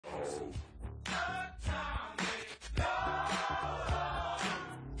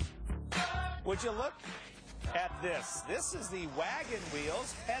Would you look at this? This is the Waggin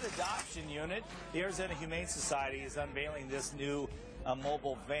Wheels Pet Adoption Unit. The Arizona Humane Society is unveiling this new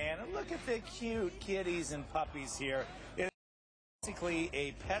mobile van. And look at the cute kitties and puppies here. It's basically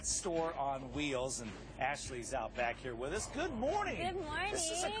a pet store on wheels, and Ashley's out back here with us. Good morning. Good morning. This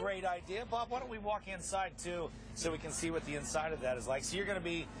is a great idea. Bob, why don't we walk inside too so we can see what the inside of that is like. So you're going to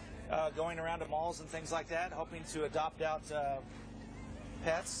be going around to malls and things like that, hoping to adopt out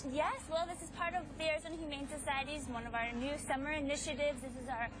pets? Yes, well, this is part of the Arizona Humane Society's one of our new summer initiatives. This is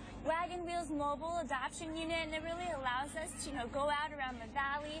our Waggin Wheels mobile adoption unit, and it really allows us to, go out around the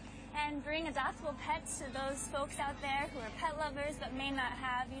valley and bring adoptable pets to those folks out there who are pet lovers but may not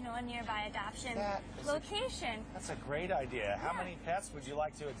have, a nearby adoption location. That's a great idea. How many pets would you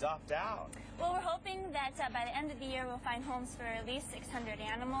like to adopt out? Well, we're hoping that by the end of the year we'll find homes for at least 600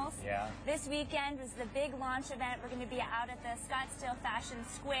 animals. Yeah. This weekend was the big launch event. We're going to be out at the Scottsdale Fashion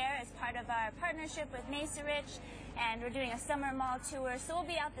Square as part of our partnership with Mesa Rich, and we're doing a summer mall tour. So we'll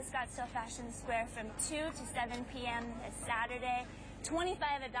be out the Scottsdale Fashion Square from 2 to 7 p.m. this Saturday. 25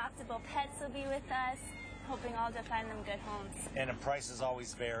 adoptable pets will be with us, hoping all to find them good homes. And the prices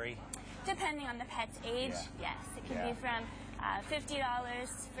always vary? Depending on the pet's age, yes. It can be from $50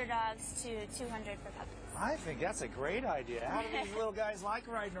 for dogs to $200 for puppies. I think that's a great idea. How do these little guys like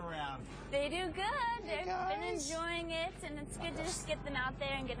riding around? They do good. They've been enjoying it, and it's good to just get them out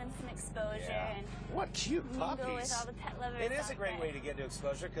there and get them some exposure. And what cute puppies. mingle with all the pet lovers. It is a great way to get to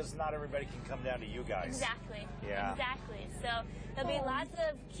exposure because not everybody can come down to you guys. Exactly. Yeah. Exactly. So there'll be lots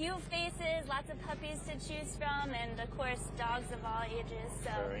of cute faces, lots of puppies to choose from, and of course dogs of all ages.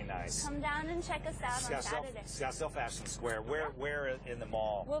 So very nice. Come down and check us out on Saturday. Scottsdale Fashion Square. Where in the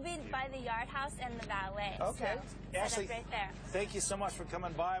mall? We'll be by the Yard House and the Ballet. Okay. So Ashley, right there. Thank you so much for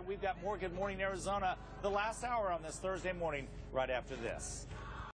coming by. We've got more Good Morning Arizona, the last hour on this Thursday morning, right after this.